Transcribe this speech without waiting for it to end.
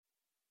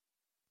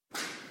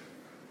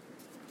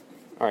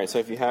All right, so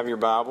if you have your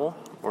Bible,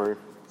 or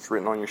it's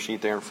written on your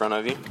sheet there in front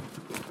of you,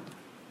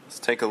 let's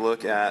take a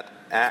look at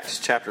Acts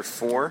chapter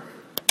 4,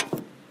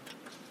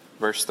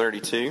 verse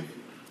 32.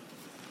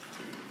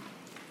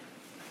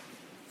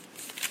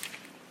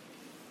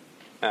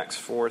 Acts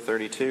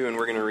 4:32, and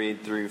we're going to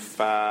read through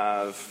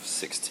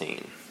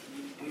 5:16.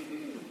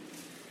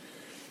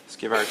 Let's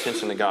give our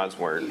attention to God's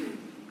Word. It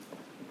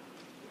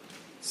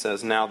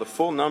says, "Now the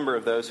full number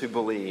of those who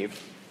believed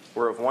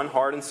were of one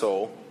heart and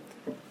soul,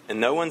 and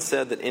no one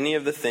said that any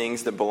of the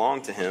things that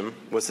belonged to him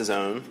was his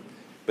own,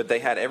 but they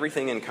had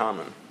everything in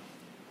common.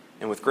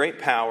 And with great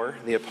power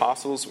the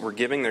apostles were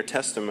giving their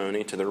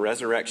testimony to the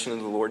resurrection of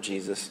the Lord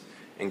Jesus,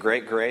 and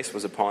great grace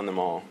was upon them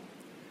all.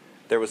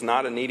 There was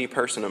not a needy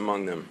person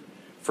among them.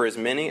 For as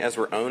many as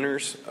were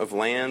owners of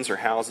lands or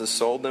houses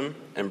sold them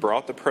and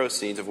brought the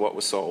proceeds of what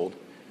was sold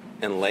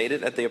and laid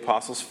it at the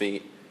apostles'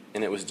 feet,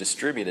 and it was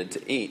distributed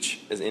to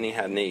each as any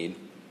had need.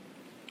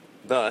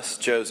 Thus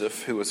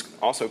Joseph, who was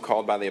also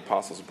called by the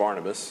apostles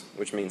Barnabas,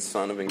 which means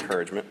son of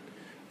encouragement,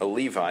 a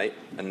Levite,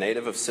 a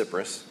native of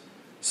Cyprus,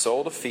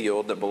 sold a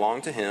field that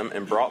belonged to him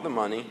and brought the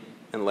money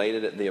and laid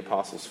it at the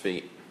apostles'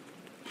 feet.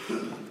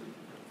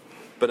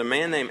 But a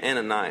man named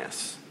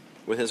Ananias,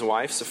 with his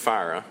wife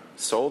Sapphira,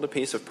 sold a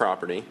piece of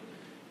property,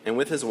 and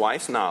with his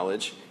wife's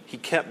knowledge, he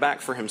kept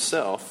back for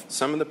himself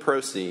some of the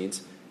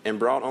proceeds and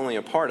brought only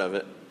a part of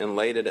it and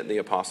laid it at the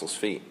apostles'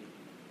 feet.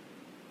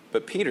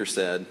 But Peter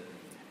said,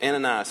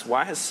 'Ananias,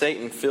 why has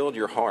Satan filled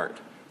your heart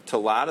to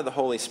lie to the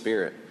Holy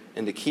Spirit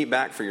and to keep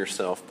back for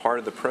yourself part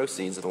of the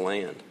proceeds of the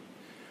land?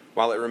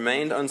 While it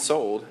remained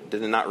unsold,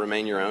 did it not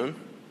remain your own?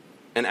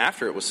 And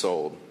after it was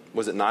sold,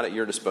 was it not at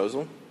your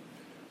disposal?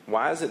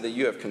 Why is it that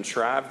you have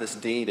contrived this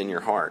deed in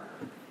your heart?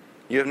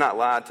 You have not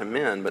lied to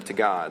men, but to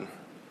God.'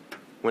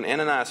 When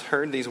Ananias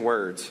heard these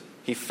words,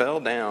 he fell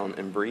down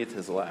and breathed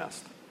his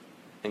last.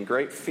 And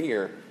great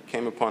fear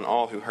came upon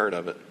all who heard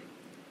of it.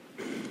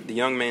 The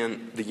young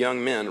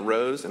men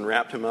rose and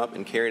wrapped him up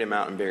and carried him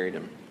out and buried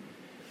him.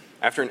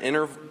 After an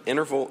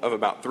interval of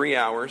about 3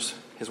 hours,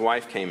 his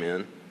wife came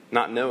in,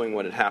 not knowing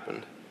what had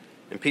happened.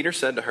 And Peter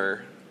said to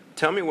her,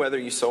 'Tell me whether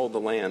you sold the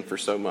land for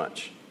so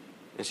much.'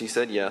 And she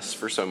said, 'Yes,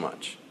 for so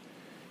much.'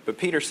 But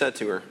Peter said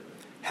to her,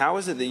 'How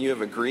is it that you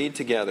have agreed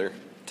together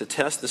to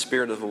test the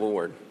Spirit of the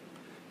Lord?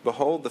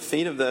 Behold, the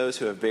feet of those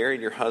who have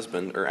buried your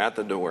husband are at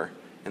the door,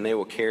 and they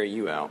will carry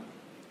you out.'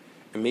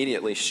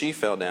 Immediately she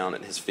fell down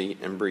at his feet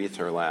and breathed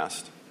her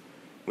last.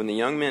 When the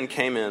young men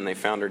came in, they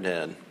found her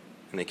dead,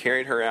 and they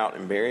carried her out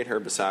and buried her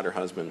beside her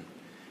husband.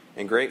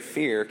 And great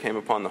fear came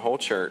upon the whole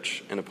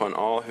church and upon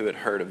all who had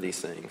heard of these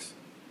things.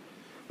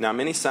 Now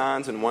many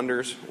signs and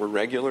wonders were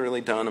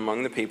regularly done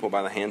among the people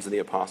by the hands of the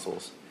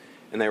apostles,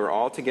 and they were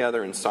all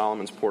together in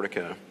Solomon's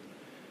portico.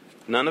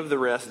 None of the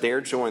rest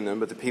dared join them,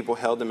 but the people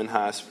held them in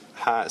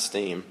high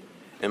esteem.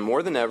 And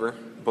more than ever,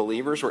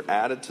 believers were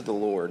added to the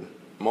Lord,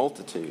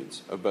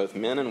 multitudes of both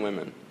men and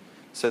women,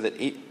 so that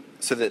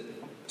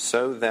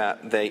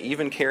they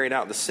even carried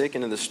out the sick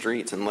into the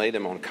streets and laid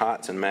them on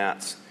cots and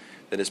mats,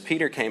 that as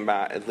Peter came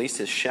by, at least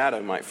his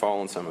shadow might fall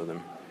on some of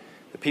them.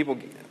 The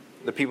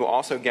people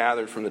also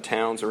gathered from the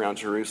towns around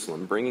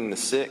Jerusalem, bringing the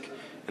sick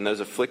and those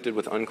afflicted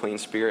with unclean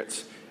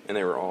spirits, and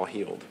they were all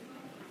healed."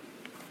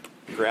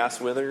 Grass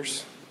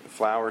withers,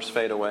 flowers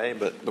fade away,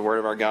 but the word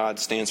of our God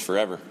stands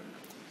forever.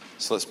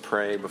 So let's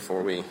pray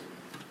before we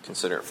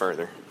consider it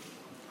further.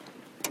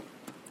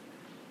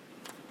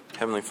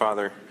 Heavenly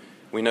Father,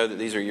 we know that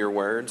these are your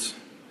words,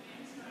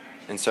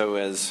 and so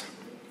as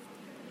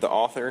the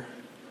author,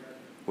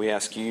 we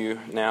ask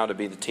you now to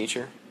be the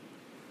teacher.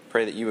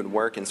 Pray that you would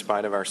work in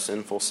spite of our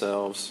sinful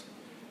selves,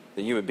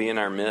 that you would be in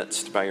our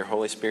midst by your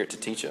Holy Spirit to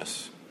teach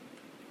us,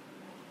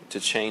 to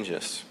change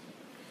us,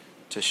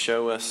 to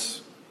show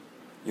us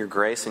your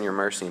grace and your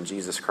mercy in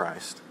Jesus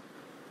Christ.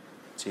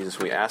 Jesus,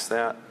 we ask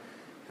that,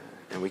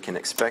 and we can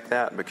expect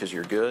that because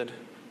you're good,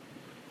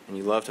 and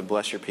you love to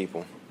bless your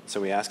people. So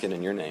we ask it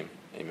in your name.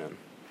 Amen.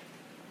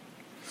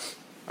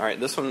 All right,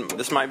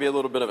 this might be a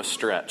little bit of a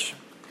stretch,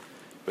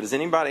 but does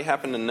anybody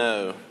happen to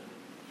know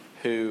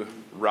who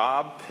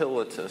Rob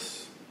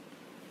Pilatus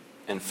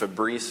and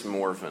Fabrice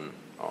Morvan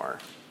are?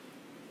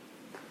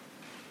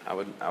 I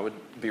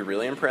would be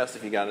really impressed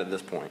if you got it at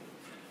this point.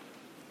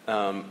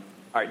 All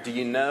right, do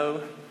you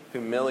know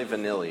who Milli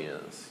Vanilli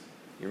is?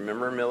 You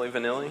remember Milli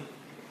Vanilli?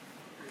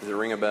 Does it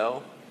ring a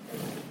bell?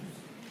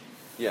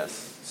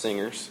 Yes,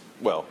 singers.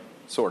 Well,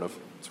 sort of.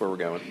 That's where we're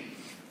going.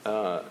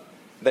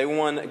 They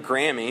won a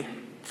Grammy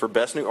for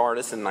Best New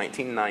Artist in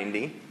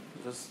 1990.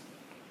 Is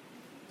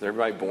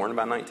everybody born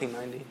by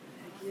 1990?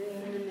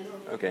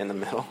 Okay, in the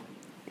middle.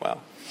 Wow.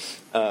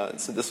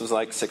 So this was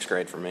like 6th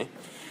grade for me.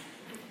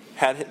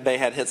 They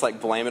had hits like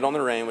Blame It on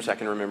the Rain, which I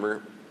can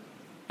remember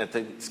at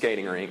the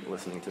skating rink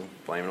listening to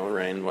Blame It on the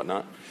Rain and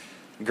whatnot.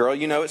 Girl,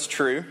 You Know It's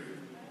True.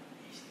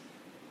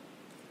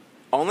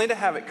 Only to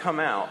have it come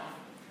out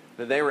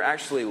that they were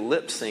actually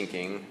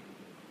lip-syncing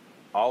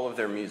all of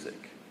their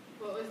music.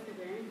 What was the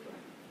Grammy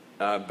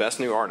for? Best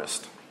New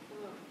Artist.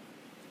 Oh.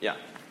 Yeah,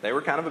 they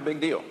were kind of a big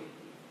deal.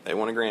 They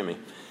won a Grammy.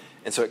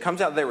 And so it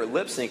comes out they were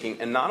lip syncing,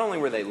 and not only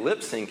were they lip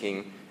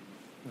syncing,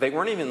 they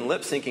weren't even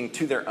lip syncing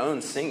to their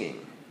own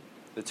singing.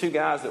 The two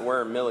guys that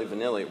were Milli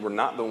Vanilli were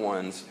not the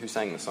ones who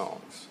sang the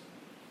songs.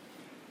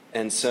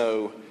 And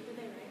so, Did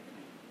they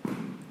write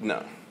them?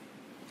 no,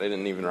 they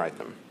didn't even write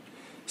them.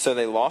 So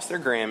they lost their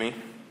Grammy.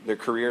 Their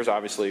careers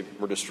obviously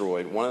were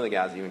destroyed. One of the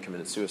guys even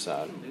committed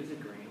suicide. Lose a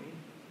Grammy?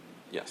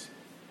 Yes.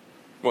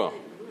 Well,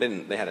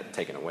 they had it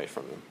taken away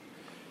from them.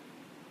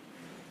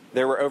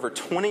 There were over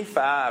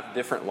 25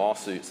 different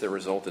lawsuits that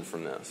resulted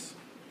from this.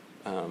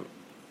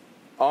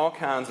 All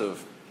kinds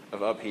of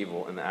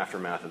upheaval in the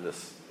aftermath of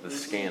this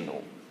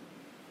scandal.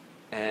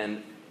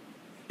 And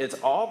it's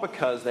all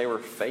because they were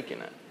faking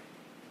it.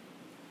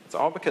 It's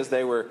all because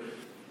they were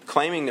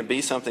claiming to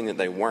be something that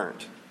they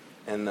weren't.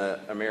 And the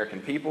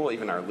American people,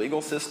 even our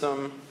legal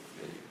system,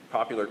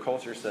 popular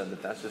culture said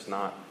that that's just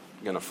not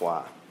going to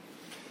fly.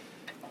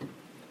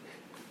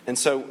 And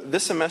so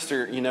this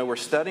semester, we're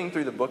studying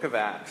through the book of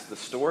Acts, the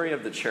story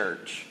of the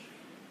church,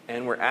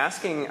 and we're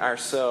asking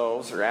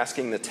ourselves, or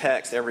asking the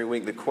text every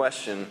week, the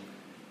question,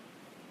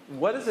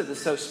 what is it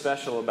that's so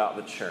special about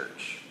the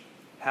church?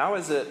 How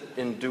has it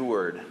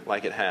endured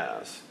like it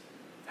has?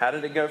 How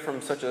did it go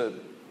from such a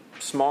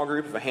small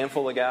group of a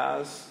handful of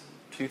guys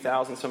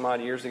 2,000 some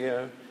odd years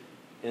ago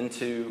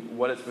into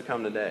what it's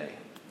become today?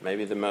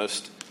 Maybe the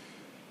most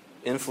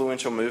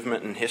influential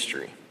movement in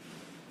history.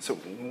 So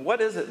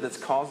what is it that's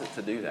caused it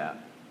to do that?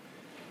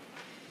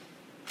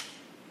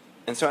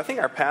 And so I think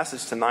our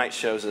passage tonight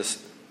shows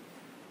us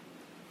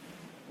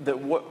that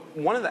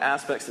one of the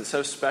aspects that's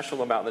so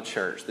special about the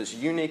church, that's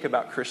unique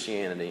about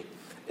Christianity,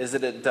 is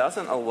that it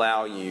doesn't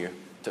allow you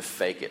to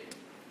fake it.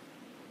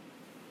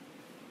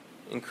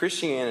 In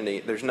Christianity,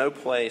 there's no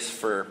place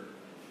for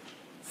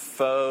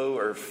faux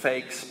or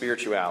fake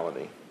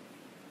spirituality.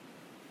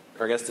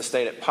 Or I guess to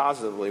state it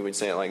positively, we'd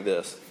say it like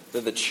this,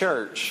 that the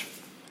church,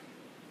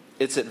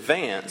 it's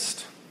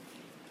advanced,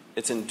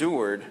 it's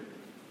endured,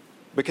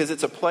 because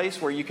it's a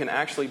place where you can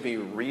actually be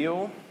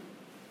real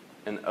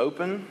and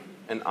open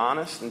and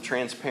honest and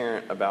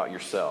transparent about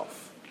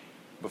yourself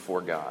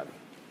before God.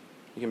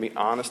 You can be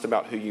honest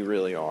about who you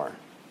really are.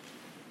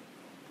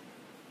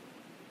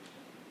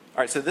 All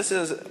right, so this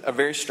is a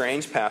very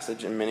strange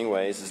passage in many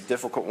ways. It's a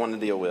difficult one to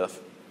deal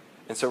with.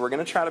 And so we're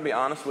going to try to be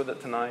honest with it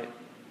tonight.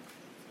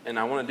 And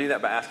I want to do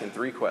that by asking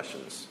 3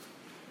 questions.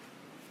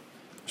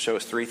 Show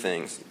us 3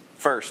 things.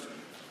 First,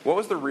 what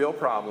was the real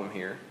problem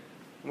here?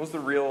 What was the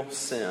real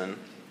sin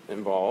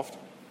involved?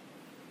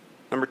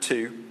 Number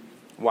 2,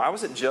 why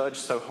was it judged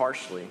so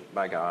harshly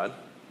by God?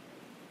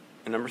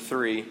 And number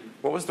 3,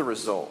 what was the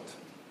result?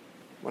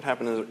 What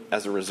happened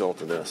as a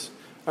result of this?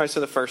 All right,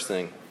 so the first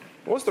thing,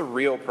 what was the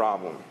real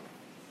problem?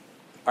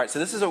 All right, so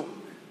this is in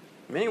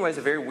many ways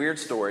a very weird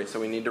story,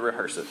 so we need to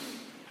rehearse it.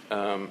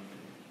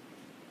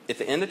 At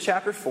the end of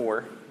chapter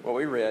 4, what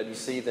we read, you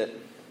see that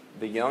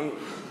the young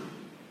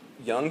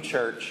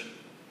church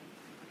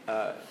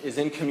is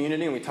in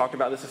community, and we talked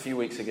about this a few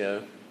weeks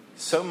ago,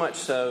 so much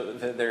so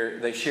that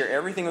they share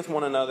everything with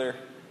one another,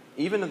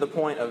 even to the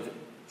point of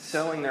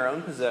selling their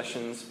own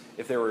possessions.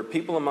 If there were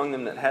people among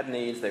them that had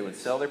needs, they would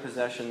sell their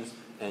possessions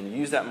and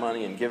use that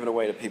money and give it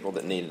away to people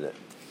that needed it.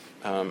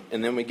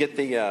 And then we get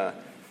the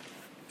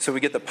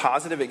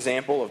positive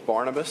example of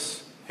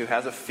Barnabas, who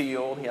has a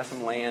field, he has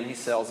some land, he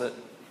sells it,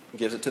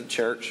 gives it to the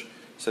church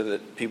so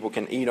that people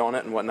can eat on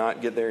it and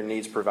whatnot, get their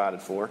needs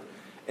provided for.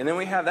 And then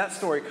we have that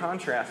story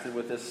contrasted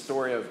with this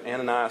story of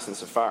Ananias and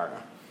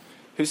Sapphira,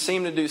 who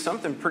seem to do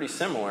something pretty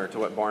similar to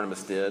what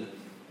Barnabas did,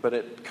 but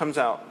it comes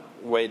out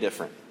way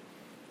different.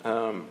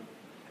 And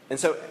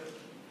so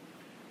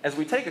as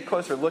we take a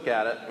closer look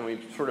at it and we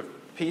sort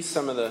of piece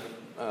some of the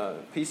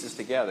pieces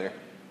together,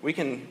 we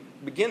can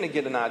begin to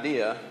get an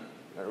idea,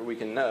 or we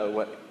can know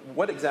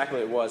what exactly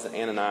it was that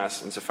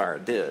Ananias and Sapphira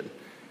did.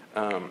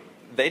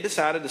 They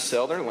decided to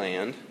sell their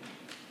land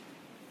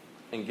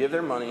and give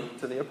their money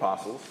to the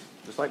apostles,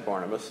 just like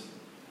Barnabas.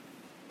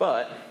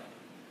 But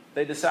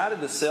they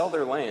decided to sell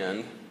their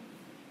land,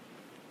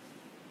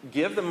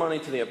 give the money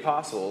to the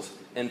apostles,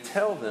 and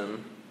tell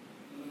them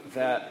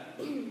that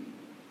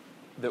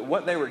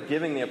what they were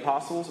giving the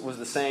apostles was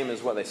the same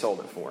as what they sold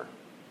it for.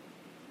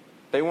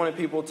 They wanted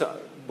people to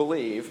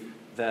believe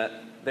that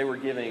they were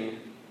giving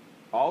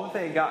all that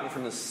they had gotten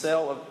from the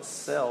sale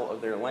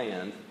of their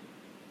land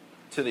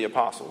to the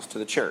apostles, to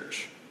the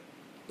church.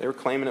 They were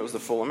claiming it was the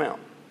full amount.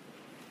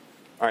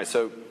 All right,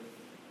 so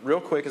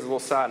real quick, as a little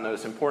side note,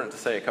 it's important to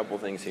say a couple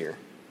of things here.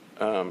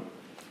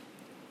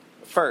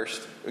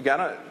 First, we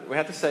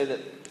have to say that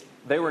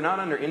they were not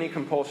under any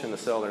compulsion to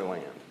sell their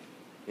land.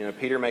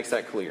 Peter makes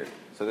that clear.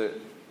 So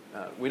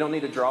that we don't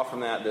need to draw from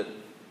that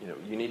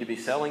you need to be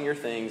selling your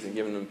things and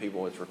giving them to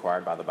people. It's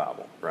required by the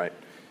Bible, right?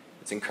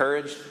 It's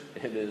encouraged.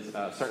 It is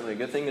certainly a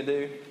good thing to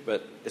do,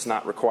 but it's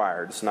not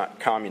required. It's not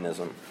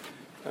communism.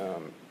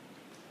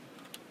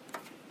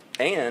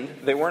 And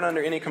they weren't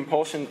under any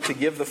compulsion to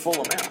give the full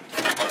amount.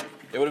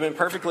 It would have been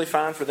perfectly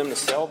fine for them to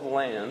sell the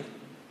land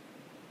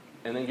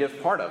and then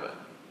give part of it.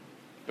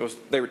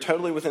 They were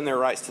totally within their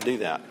rights to do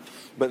that.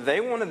 But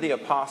they wanted the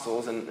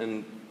apostles,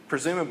 and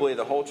presumably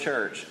the whole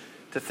church,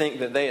 to think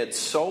that they had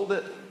sold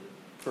it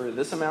for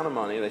this amount of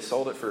money. They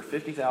sold it for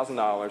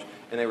 $50,000,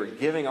 and they were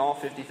giving all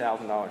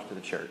 $50,000 to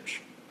the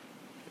church,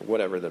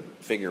 whatever the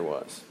figure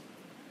was.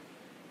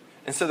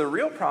 And so the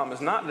real problem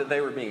is not that they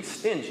were being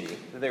stingy,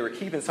 that they were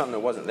keeping something that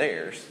wasn't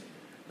theirs.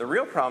 The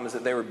real problem is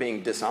that they were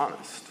being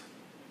dishonest.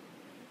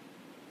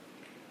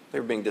 They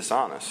were being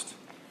dishonest.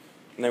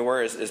 And they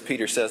were, as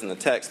Peter says in the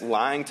text,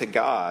 lying to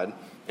God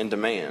and to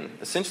man.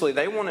 Essentially,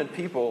 they wanted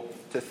people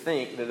to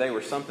think that they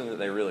were something that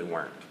they really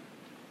weren't.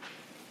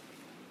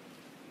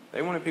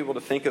 They wanted people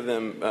to think of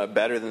them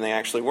better than they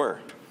actually were.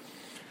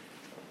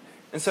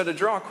 And so to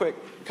draw a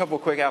couple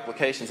quick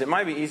applications, it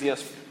might be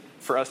easiest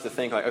for us to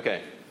think like,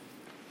 okay,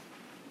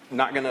 I'm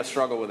not going to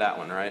struggle with that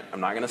one, right?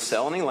 I'm not going to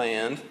sell any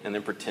land and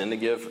then pretend to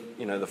give,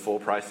 the full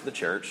price to the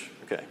church.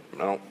 Okay,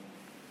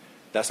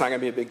 that's not going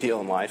to be a big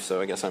deal in life,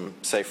 so I guess I'm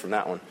safe from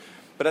that one.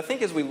 But I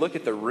think as we look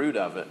at the root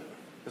of it,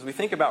 as we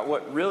think about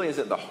what really is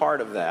at the heart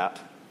of that,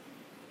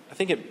 I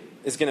think it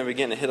is going to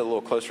begin to hit a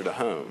little closer to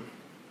home.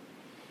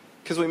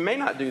 Because we may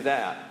not do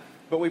that,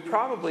 but we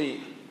probably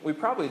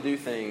do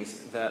things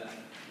that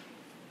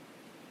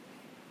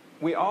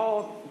we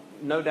all,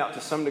 no doubt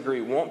to some degree,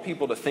 want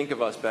people to think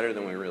of us better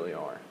than we really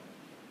are.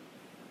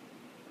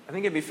 I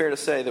think it'd be fair to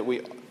say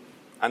that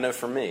I know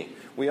for me,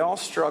 we all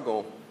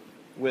struggle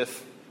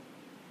with,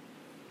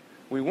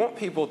 we want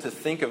people to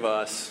think of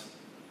us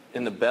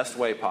in the best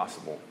way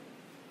possible.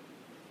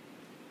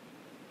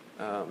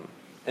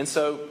 And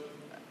so,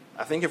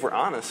 I think if we're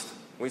honest,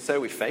 we say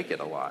we fake it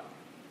a lot.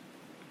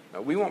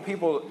 We don't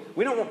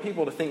want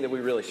people to think that we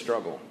really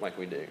struggle like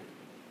we do.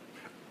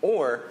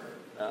 Or,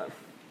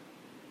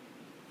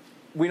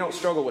 we don't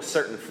struggle with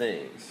certain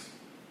things,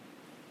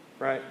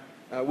 right?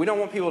 We don't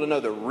want people to know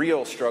the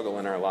real struggle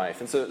in our life.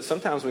 And so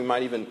sometimes we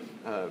might even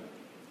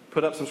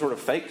put up some sort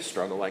of fake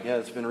struggle, like, yeah,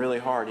 it's been really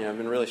hard. I've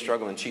been really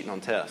struggling cheating on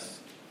tests.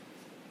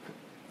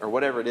 Or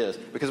whatever it is.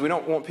 Because we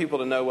don't want people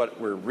to know what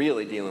we're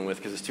really dealing with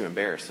because it's too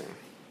embarrassing.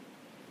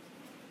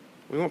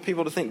 We want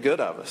people to think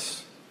good of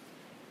us.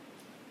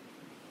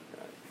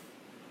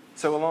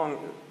 So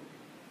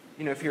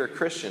if you're a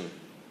Christian,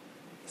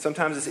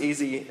 sometimes it's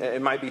easy,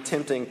 it might be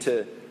tempting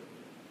to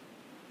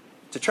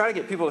try to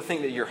get people to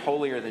think that you're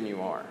holier than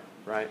you are,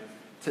 right?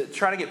 To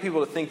try to get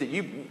people to think that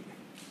you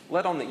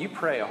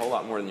pray a whole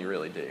lot more than you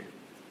really do.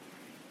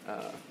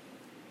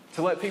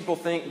 To let people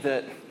think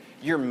that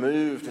you're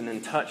moved and in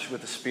touch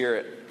with the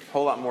Spirit a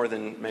whole lot more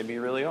than maybe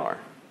you really are.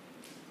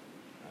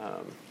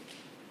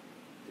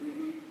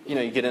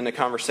 You get into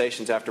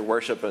conversations after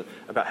worship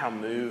about how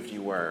moved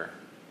you were.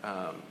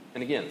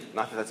 And again,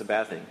 not that that's a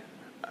bad thing.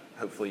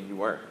 Hopefully you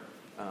were.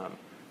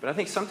 But I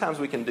think sometimes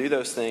we can do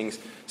those things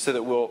so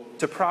that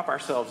to prop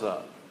ourselves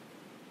up.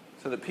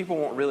 So that people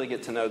won't really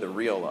get to know the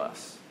real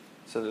us.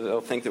 So that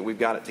they'll think that we've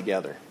got it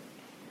together.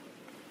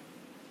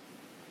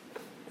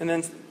 And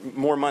then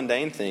more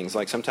mundane things,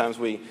 like sometimes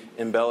we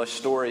embellish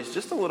stories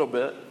just a little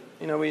bit.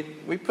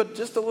 We put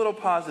just a little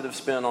positive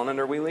spin on it,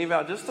 or we leave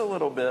out just a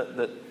little bit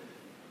that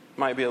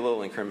might be a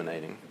little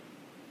incriminating.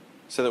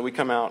 So that we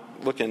come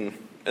out looking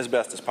as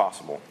best as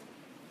possible.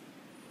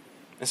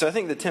 And so I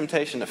think the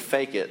temptation to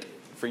fake it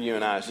for you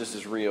and I is just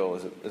as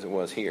real as it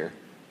was here.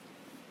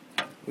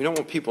 We don't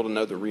want people to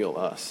know the real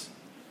us.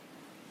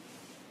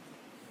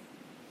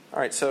 All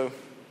right, so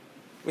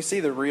we see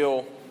the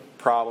real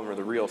problem or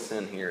the real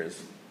sin here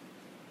is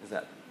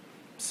that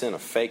sin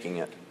of faking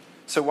it.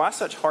 So why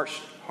such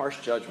harsh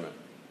judgment?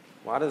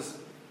 Why does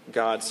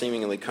God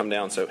seemingly come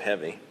down so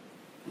heavy?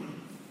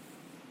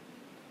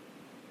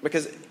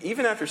 Because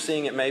even after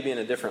seeing it maybe in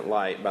a different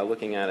light by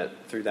looking at it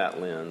through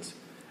that lens,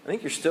 I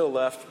think you're still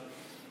left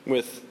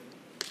with,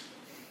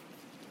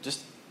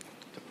 just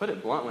to put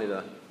it bluntly,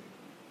 the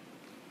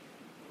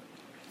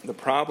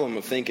problem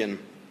of thinking,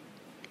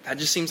 that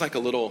just seems like a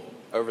little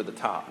over the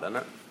top, doesn't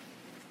it?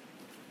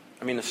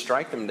 I mean, to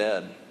strike them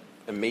dead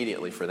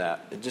immediately for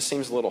that, it just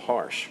seems a little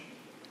harsh.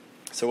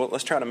 So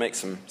let's try to make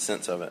some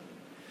sense of it.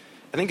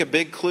 I think a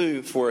big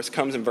clue for us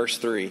comes in verse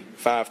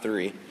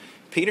 5:3.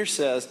 Peter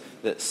says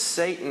that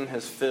Satan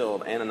has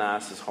filled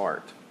Ananias'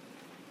 heart.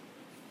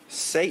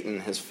 Satan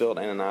has filled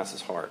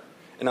Ananias' heart.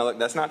 And now look,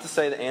 that's not to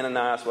say that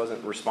Ananias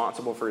wasn't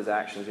responsible for his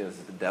actions.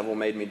 The devil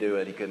made me do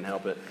it. He couldn't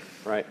help it,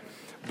 right?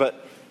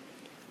 But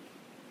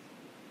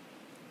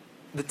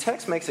the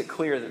text makes it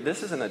clear that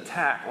this is an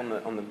attack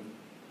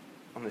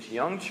on this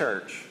young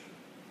church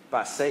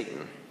by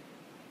Satan.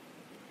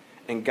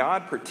 And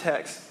God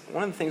protects,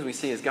 one of the things we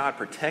see is God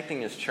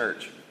protecting his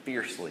church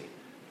fiercely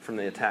from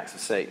the attacks of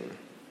Satan.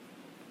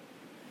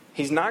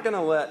 He's not going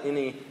to let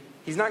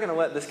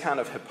this kind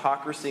of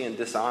hypocrisy and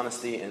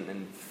dishonesty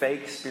and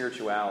fake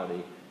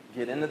spirituality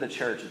get into the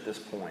church at this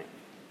point.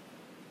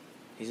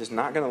 He's just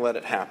not going to let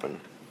it happen.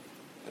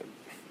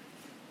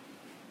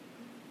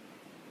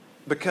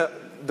 Because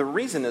the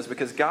reason is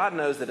because God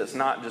knows that it's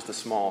not just a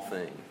small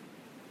thing.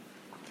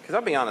 Because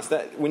I'll be honest,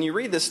 that when you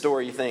read this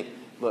story, you think,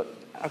 look,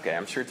 okay,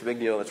 I'm sure it's a big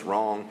deal, it's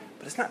wrong,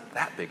 but it's not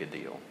that big a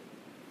deal.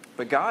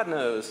 But God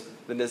knows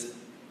that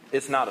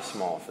it's not a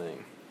small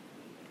thing.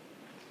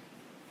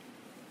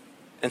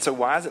 And so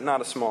why is it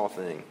not a small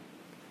thing?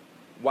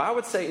 Why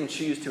would Satan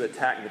choose to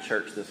attack the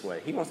church this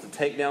way? He wants to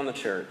take down the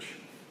church.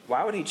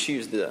 Why would he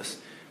choose this?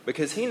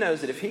 Because he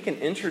knows that if he can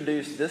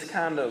introduce this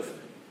kind of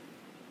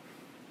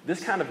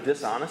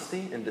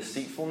dishonesty and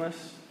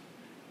deceitfulness,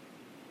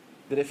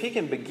 that if he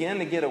can begin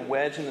to get a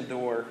wedge in the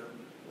door,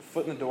 a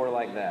foot in the door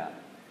like that,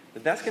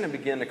 that's going to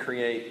begin to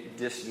create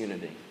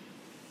disunity.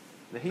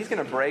 That he's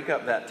going to break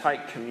up that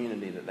tight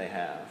community that they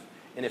have.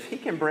 And if he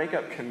can break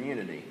up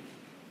community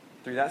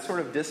through that sort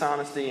of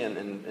dishonesty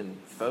and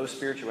faux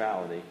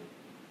spirituality,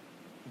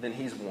 then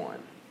he's won.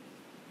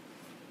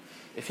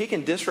 If he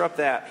can disrupt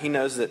that, he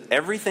knows that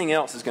everything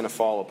else is going to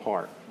fall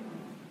apart.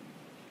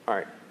 All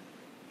right.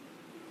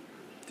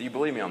 Do you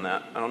believe me on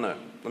that? I don't know.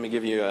 Let me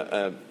give you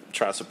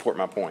try to support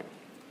my point.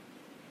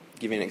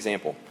 Give you an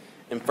example.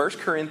 In 1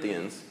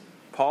 Corinthians,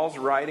 Paul's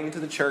writing to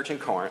the church in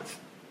Corinth,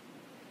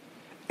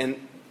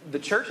 and the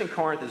church in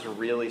Corinth is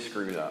really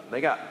screwed up.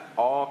 They got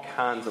all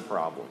kinds of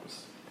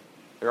problems.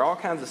 There are all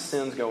kinds of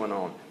sins going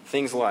on.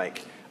 Things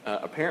like,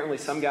 apparently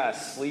some guy is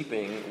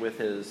sleeping with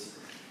his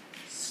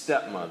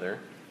stepmother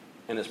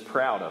and is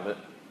proud of it,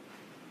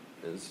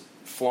 is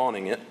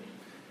flaunting it.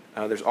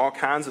 There's all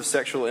kinds of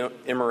sexual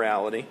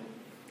immorality.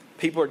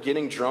 People are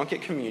getting drunk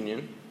at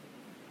communion,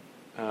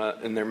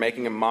 and they're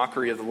making a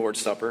mockery of the Lord's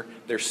Supper.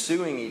 They're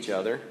suing each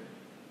other.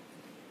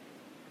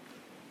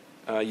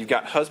 You've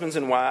got husbands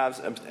and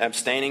wives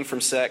abstaining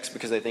from sex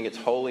because they think it's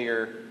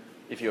holier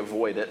if you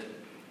avoid it.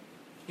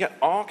 You got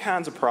all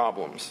kinds of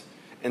problems.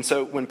 And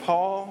so when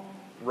Paul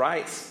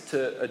writes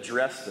to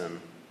address them,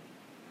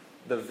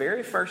 the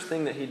very first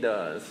thing that he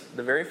does,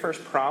 the very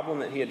first problem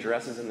that he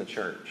addresses in the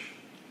church,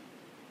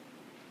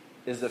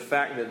 is the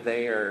fact that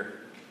they are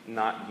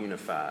not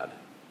unified.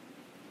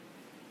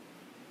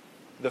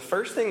 The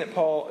first thing that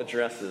Paul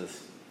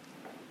addresses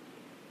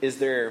is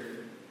their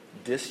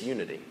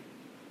disunity,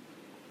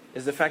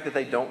 is the fact that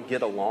they don't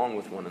get along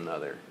with one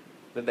another,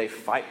 that they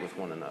fight with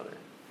one another.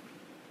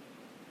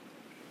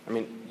 I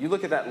mean, you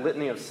look at that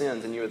litany of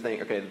sins and you would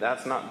think, okay,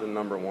 that's not the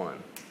number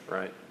one,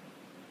 right?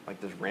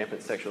 Like this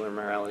rampant sexual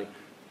immorality.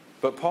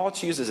 But Paul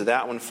chooses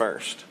that one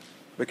first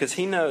because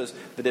he knows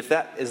that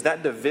as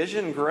that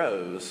division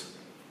grows,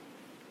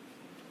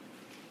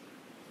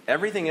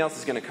 everything else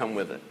is going to come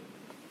with it.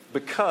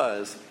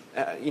 Because,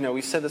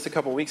 we said this a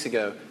couple weeks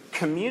ago,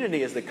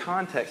 community is the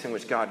context in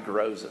which God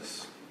grows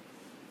us.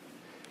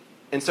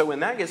 And so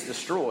when that gets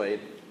destroyed,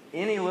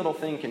 any little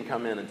thing can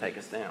come in and take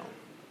us down.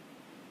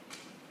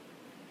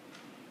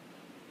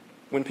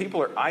 When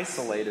people are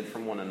isolated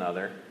from one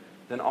another,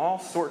 then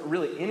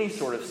any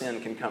sort of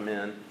sin can come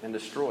in and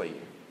destroy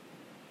you.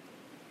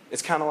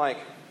 It's kind of like,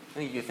 I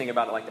think you think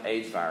about it like the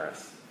AIDS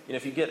virus.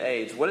 If you get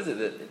AIDS, what is it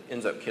that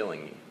ends up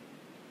killing you?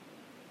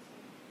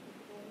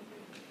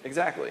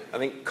 Exactly. I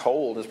think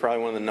cold is probably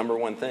one of the number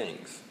one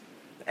things.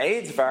 The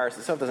AIDS virus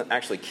itself doesn't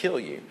actually kill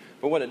you.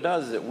 But what it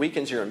does is it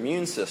weakens your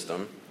immune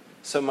system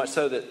so much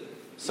so that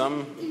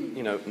some,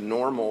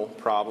 normal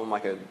problem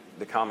like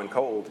the common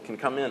cold can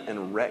come in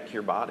and wreck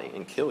your body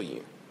and kill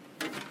you.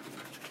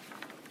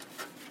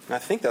 And I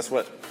think that's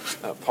what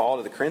Paul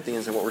to the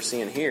Corinthians and what we're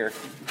seeing here,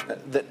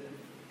 that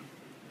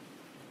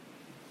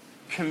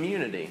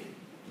community,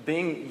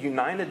 being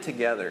united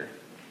together,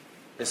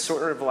 is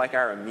sort of like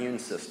our immune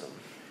system.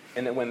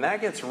 And that when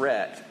that gets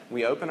wrecked,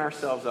 we open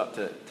ourselves up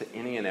to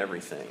any and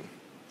everything.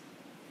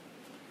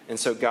 And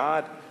so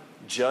God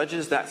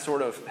judges that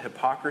sort of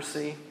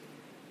hypocrisy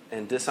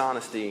and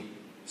dishonesty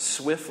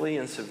swiftly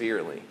and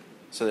severely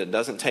so that it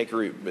doesn't take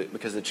root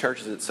because the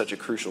church is at such a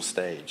crucial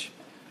stage.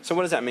 So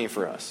what does that mean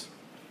for us?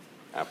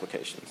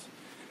 Applications.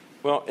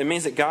 Well, it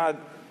means that God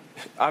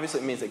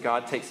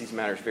takes these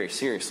matters very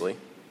seriously,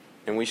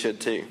 and we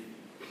should too.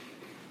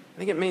 I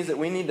think it means that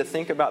we need to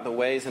think about the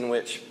ways in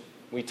which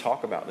we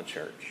talk about the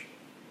church,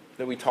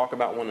 that we talk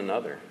about one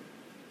another.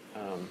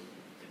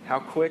 How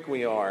quick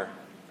we are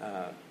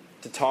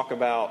to talk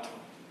about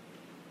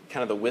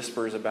kind of the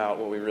whispers about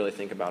what we really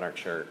think about our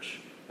church,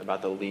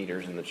 about the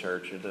leaders in the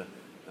church, or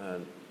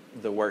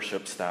the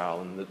worship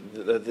style, and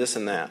the this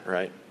and that,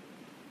 right?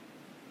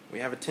 We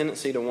have a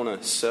tendency to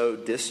want to sow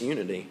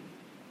disunity.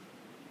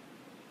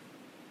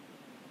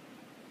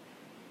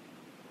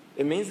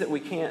 It means that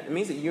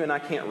you and I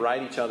can't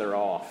write each other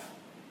off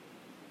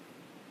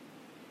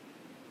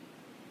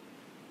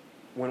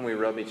when we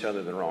rub each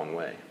other the wrong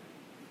way.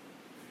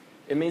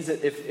 It means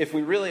that if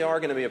we really are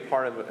going to be a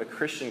part of a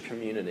Christian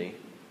community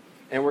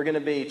and we're going to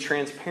be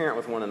transparent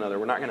with one another,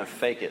 we're not going to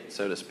fake it,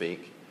 so to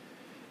speak.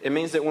 It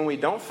means that when we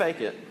don't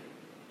fake it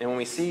and when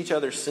we see each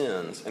other's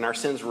sins and our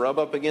sins rub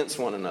up against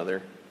one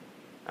another,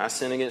 I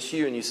sin against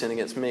you and you sin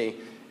against me,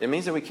 it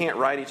means that we can't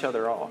write each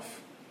other off.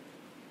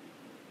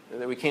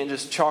 That we can't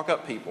just chalk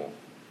up people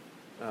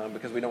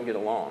because we don't get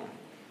along.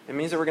 It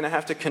means that we're going to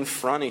have to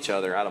confront each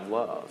other out of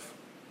love.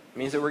 It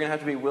means that we're going to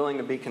have to be willing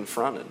to be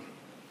confronted.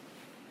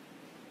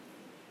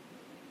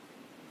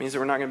 It means that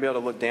we're not going to be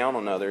able to look down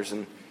on others.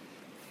 And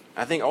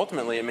I think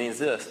ultimately it means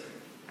this,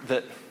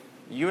 that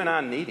you and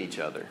I need each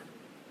other.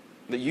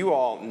 That you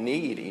all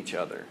need each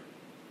other.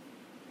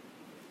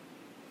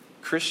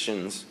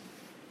 Christians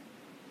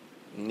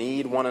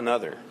need one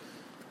another.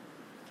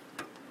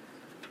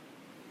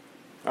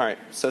 All right,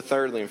 so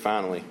thirdly and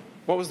finally,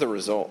 what was the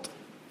result?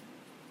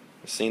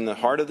 We've seen the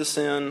heart of the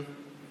sin.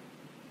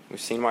 We've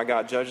seen why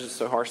God judges it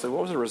so harshly.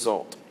 What was the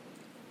result?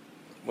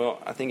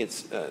 Well, I think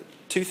it's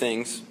two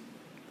things,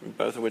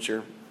 both of which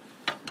are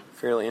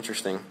fairly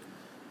interesting.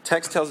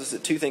 Text tells us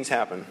that two things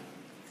happen.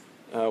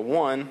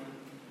 One,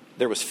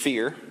 there was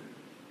fear.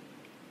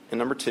 And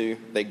number two,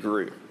 they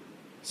grew.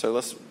 So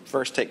let's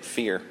first take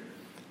fear.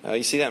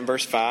 You see that in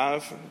verse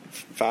 5,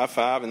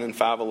 and then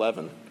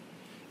 5:11.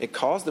 It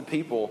caused the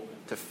people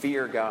to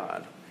fear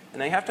God.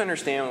 And they have to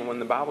understand when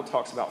the Bible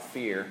talks about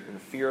fear and the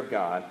fear of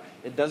God,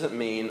 it doesn't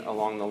mean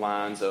along the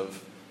lines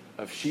of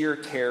sheer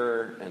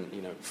terror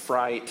and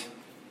fright,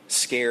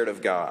 scared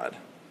of God.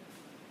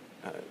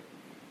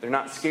 They're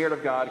not scared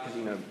of God because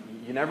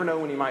you never know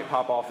when he might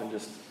pop off and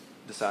just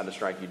decide to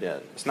strike you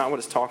dead. It's not what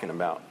it's talking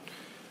about.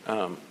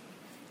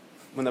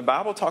 When the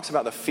Bible talks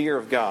about the fear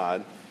of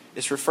God,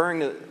 it's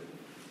referring to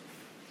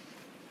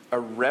a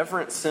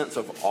reverent sense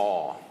of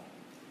awe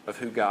of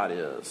who God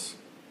is,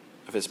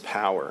 of his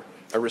power,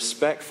 a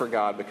respect for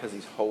God because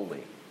he's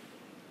holy,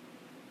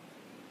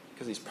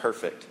 because he's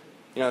perfect.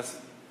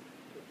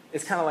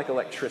 It's kind of like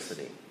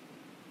electricity.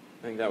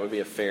 I think that would be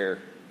a fair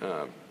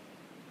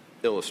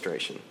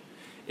illustration.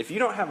 If you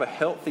don't have a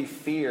healthy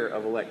fear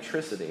of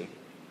electricity,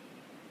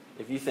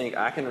 if you think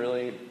I can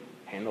really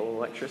handle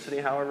electricity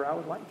however I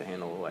would like to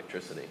handle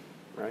electricity,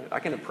 right? I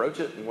can approach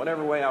it in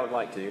whatever way I would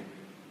like to,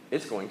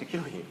 it's going to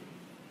kill you.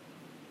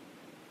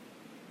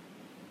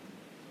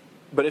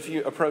 But if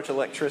you approach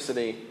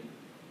electricity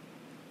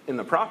in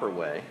the proper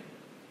way, it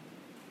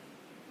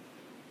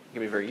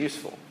can be very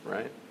useful,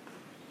 right?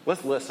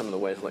 Let's list some of the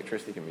ways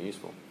electricity can be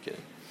useful.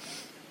 Kidding.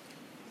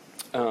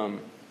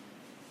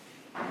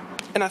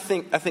 And I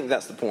think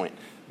that's the point,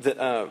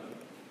 that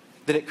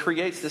it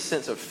creates this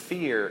sense of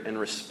fear and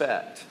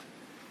respect,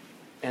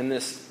 and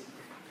this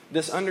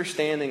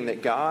understanding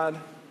that God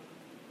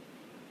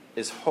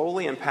is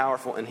holy and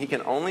powerful, and he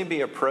can only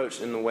be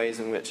approached in the ways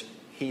in which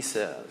he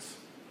says.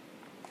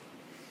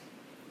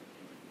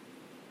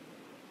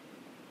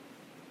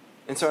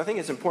 And so I think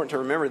it's important to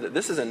remember that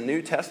this is a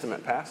New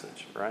Testament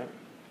passage, right?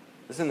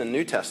 This is in the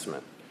New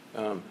Testament.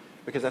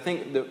 Because I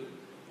think that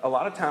a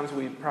lot of times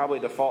we probably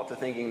default to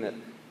thinking that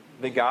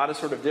God is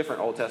sort of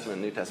different, Old Testament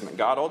and New Testament.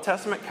 God, Old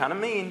Testament, kind of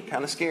mean,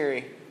 kind of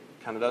scary,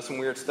 kind of does some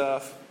weird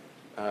stuff,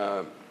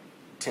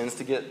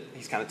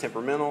 he's kind of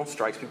temperamental,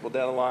 strikes people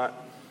dead a lot.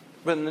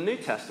 But in the New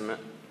Testament,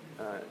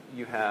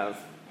 you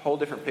have a whole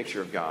different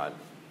picture of God.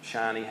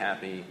 Shiny,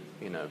 happy,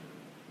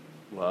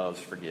 loves,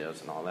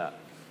 forgives, and all that.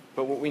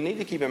 But what we need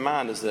to keep in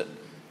mind is that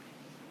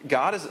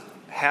God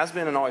has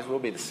been and always will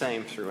be the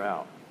same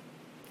throughout.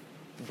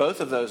 Both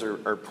of those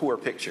are poor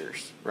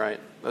pictures, right?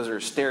 Those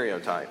are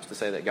stereotypes to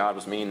say that God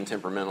was mean and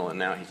temperamental and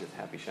now he's just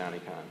happy, shiny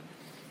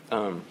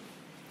kind.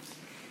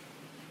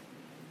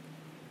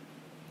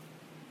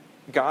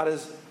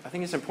 I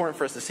think it's important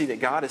for us to see that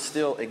God is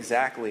still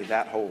exactly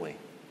that holy.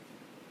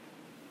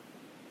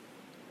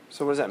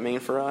 So what does that mean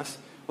for us?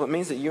 Well, it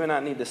means that you and I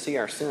need to see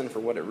our sin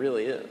for what it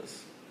really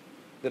is.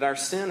 That our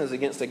sin is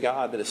against a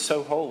God that is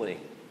so holy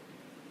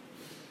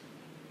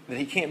that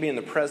he can't be in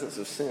the presence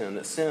of sin.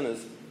 That sin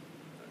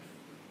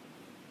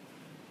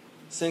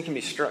can be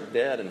struck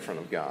dead in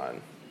front of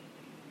God.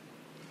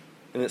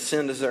 And that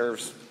sin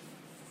deserves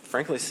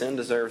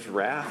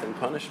wrath and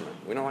punishment.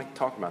 We don't like to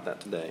talk about that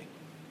today,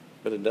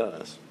 but it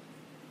does.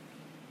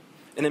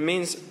 And it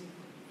means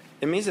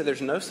that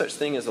there's no such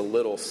thing as a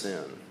little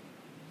sin.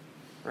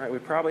 Right? We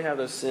probably have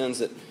those sins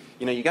that,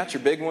 you got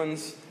your big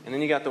ones, and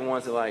then you got the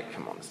ones that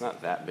come on, it's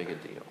not that big a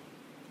deal.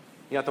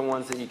 You got the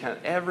ones that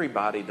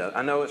everybody does.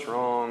 I know it's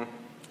wrong,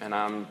 and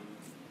I'm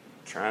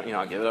trying,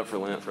 I'll give it up for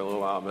Lent for a little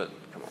while, but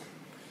come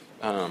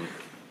on.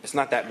 It's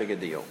not that big a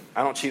deal.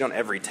 I don't cheat on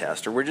every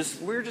test, or we're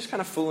just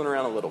kind of fooling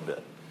around a little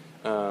bit.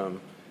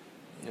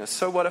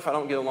 So what if I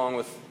don't get along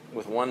with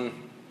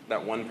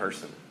that one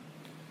person?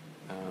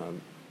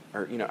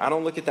 I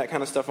don't look at that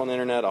kind of stuff on the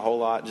internet a whole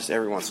lot, just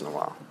every once in a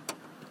while.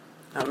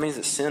 That means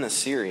that sin is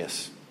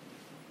serious.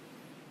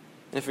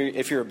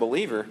 If you're a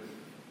believer,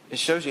 it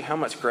shows you how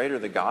much greater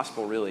the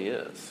gospel really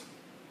is.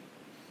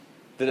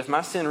 That if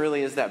my sin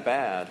really is that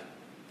bad,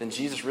 then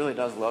Jesus really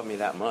does love me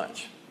that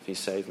much if he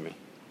saved me.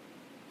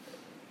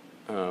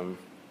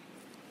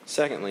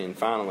 Secondly and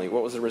finally,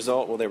 what was the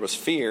result? Well, there was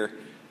fear.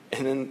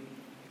 And then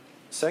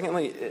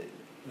secondly,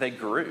 they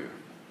grew.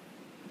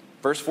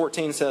 Verse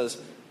 14 says,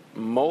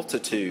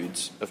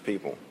 multitudes of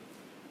people.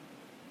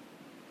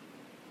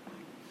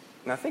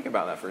 Now think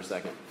about that for a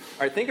second.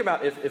 All right, think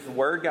about if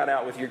word got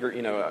out with your,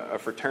 a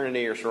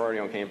fraternity or sorority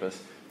on campus,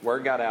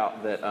 word got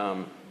out that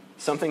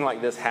something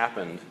like this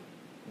happened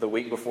the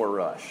week before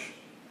Rush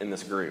in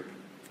this group.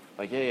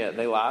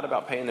 They lied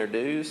about paying their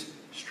dues,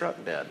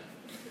 struck dead.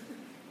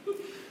 All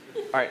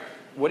right,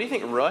 what do you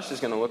think Rush is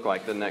going to look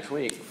like the next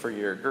week for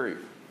your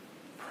group?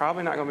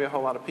 Probably not going to be a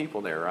whole lot of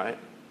people there, right?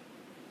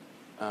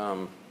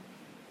 But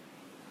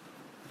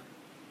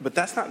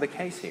that's not the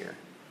case here.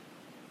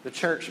 The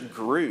church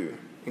grew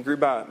and grew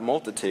by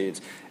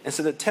multitudes. And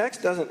so the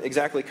text doesn't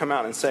exactly come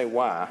out and say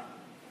why.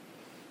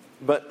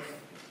 But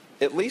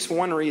at least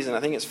one reason, I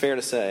think it's fair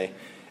to say,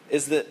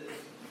 is that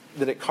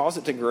it caused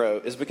it to grow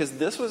is because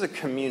this was a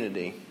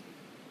community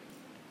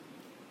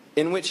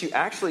in which you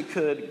actually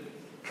could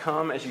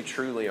come as you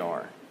truly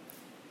are.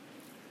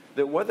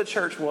 That what the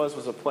church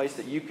was a place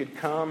that you could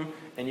come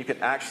and you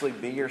could actually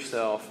be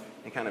yourself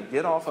and kind of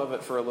get off of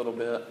it for a little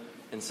bit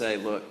and say,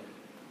 look,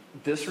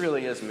 this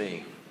really is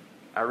me.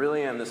 I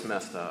really am this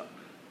messed up.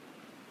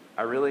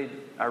 I really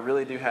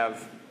do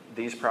have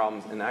these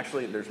problems, and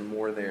actually there's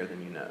more there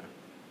than you know.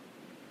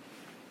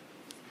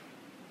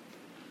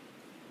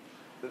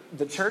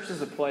 The church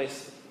is a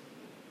place,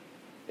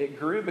 it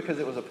grew because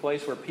it was a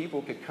place where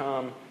people could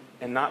come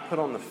and not put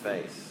on the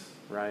face,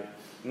 right?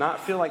 Not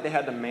feel like they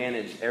had to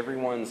manage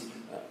everyone's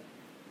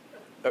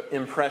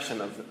impression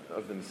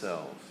of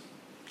themselves.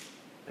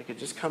 They could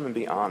just come and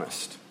be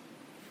honest.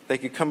 They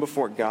could come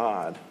before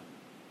God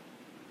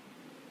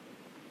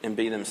and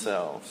be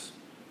themselves.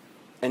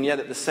 And yet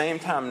at the same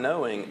time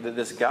knowing that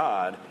this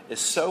God is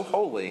so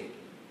holy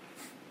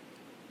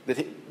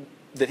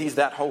that he's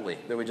that holy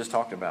that we just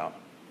talked about.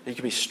 He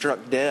could be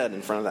struck dead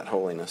in front of that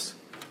holiness.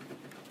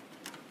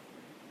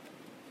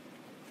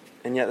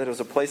 And yet that it was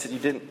a place that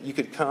you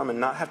could come and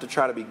not have to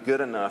try to be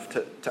good enough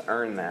to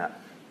earn that.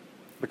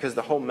 Because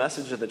the whole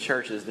message of the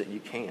church is that you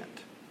can't.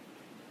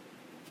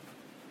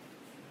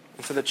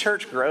 And so the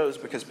church grows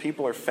because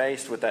people are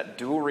faced with that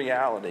dual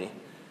reality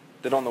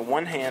that on the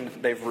one hand,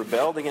 they've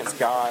rebelled against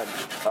God,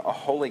 a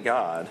holy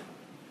God,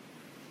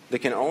 that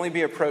can only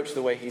be approached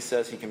the way he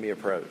says he can be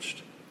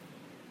approached.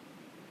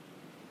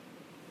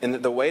 And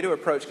that the way to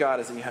approach God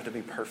is that you have to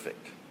be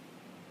perfect.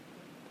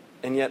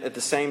 And yet at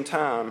the same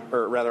time,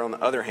 or rather on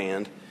the other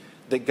hand,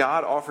 that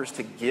God offers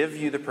to give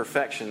you the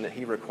perfection that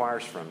he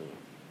requires from you.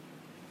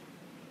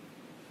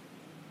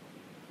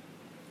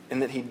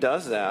 And that he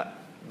does that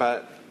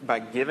by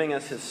giving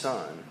us his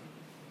Son,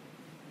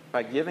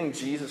 by giving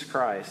Jesus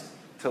Christ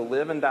to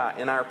live and die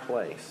in our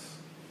place,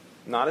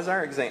 not as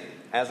our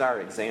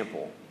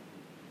example.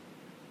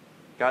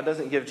 God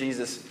doesn't give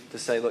Jesus to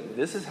say, look,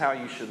 this is how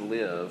you should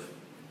live,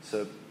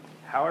 so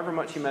however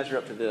much you measure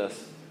up to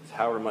this is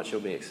however much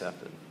you'll be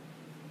accepted.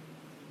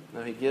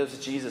 No, he gives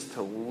Jesus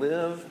to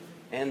live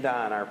and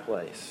die in our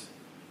place.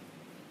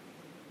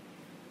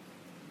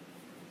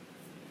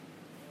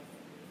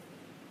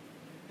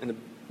 And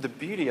the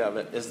beauty of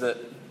it is that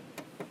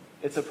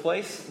it's a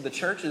place, the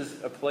church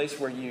is a place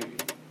where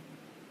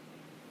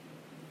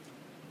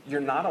you're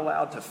not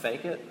allowed to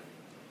fake it,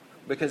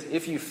 because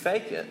if you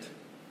fake it,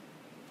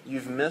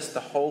 you've missed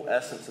the whole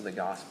essence of the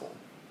gospel.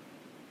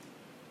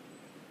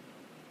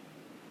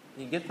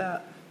 You get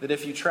that? That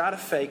if you try to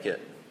fake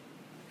it,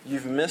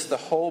 you've missed the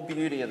whole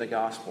beauty of the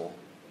gospel,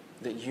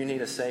 that you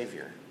need a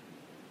Savior.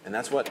 And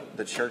that's what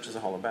the church is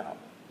all about.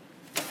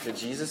 That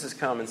Jesus has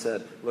come and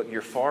said, look,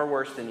 you're far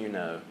worse than you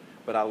know,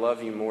 but I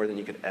love you more than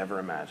you could ever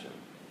imagine.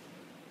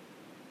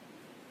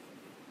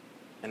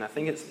 And I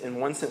think it's, in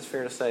one sense,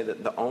 fair to say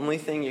that the only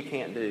thing you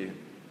can't do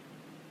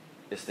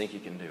is think you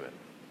can do it.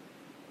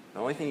 The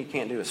only thing you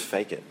can't do is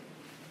fake it.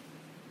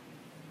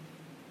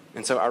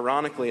 And so,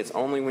 ironically, it's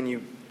only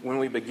when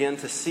we begin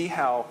to see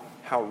how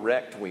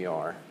wrecked we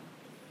are,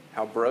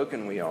 how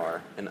broken we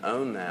are, and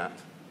own that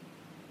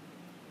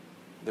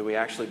we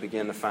actually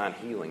begin to find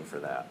healing for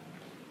that.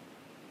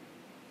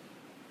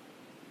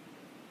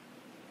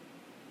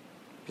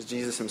 Because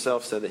Jesus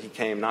himself said that he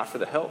came not for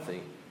the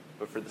healthy,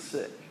 but for the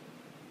sick.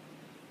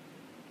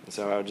 And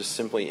so I would just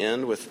simply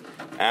end with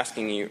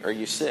asking you, are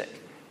you sick?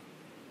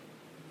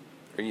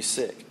 Are you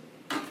sick?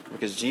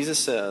 Because Jesus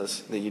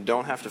says that you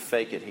don't have to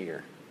fake it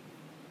here.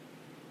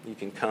 You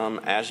can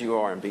come as you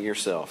are and be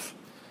yourself.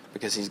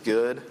 Because he's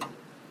good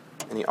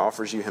and he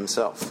offers you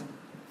himself.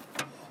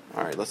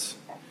 All right, let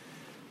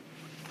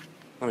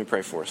me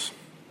pray for us.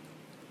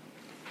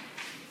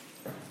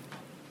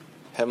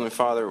 Heavenly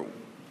Father,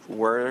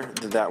 were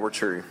that were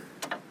true,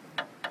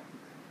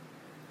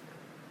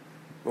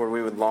 Lord,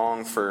 we would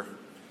long for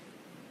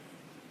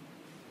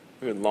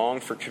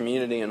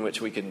community in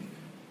which we could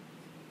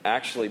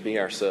actually be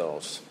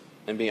ourselves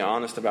and be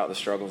honest about the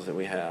struggles that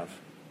we have.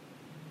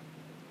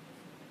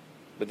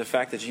 But the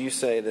fact that you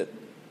say that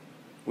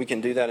we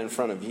can do that in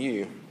front of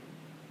you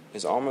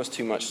is almost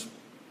too much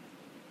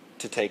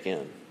to take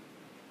in.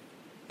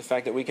 The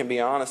fact that we can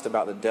be honest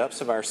about the depths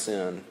of our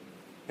sin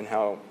and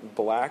how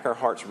black our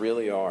hearts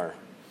really are,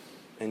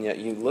 and yet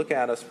you look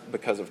at us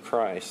because of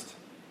Christ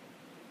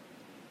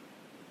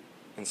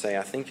and say,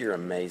 I think you're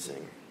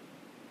amazing.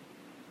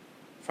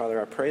 Father,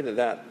 I pray that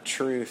that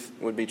truth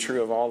would be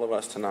true of all of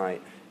us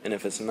tonight. And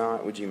if it's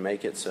not, would you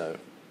make it so?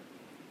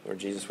 Lord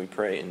Jesus, we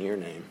pray in your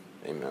name.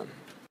 Amen.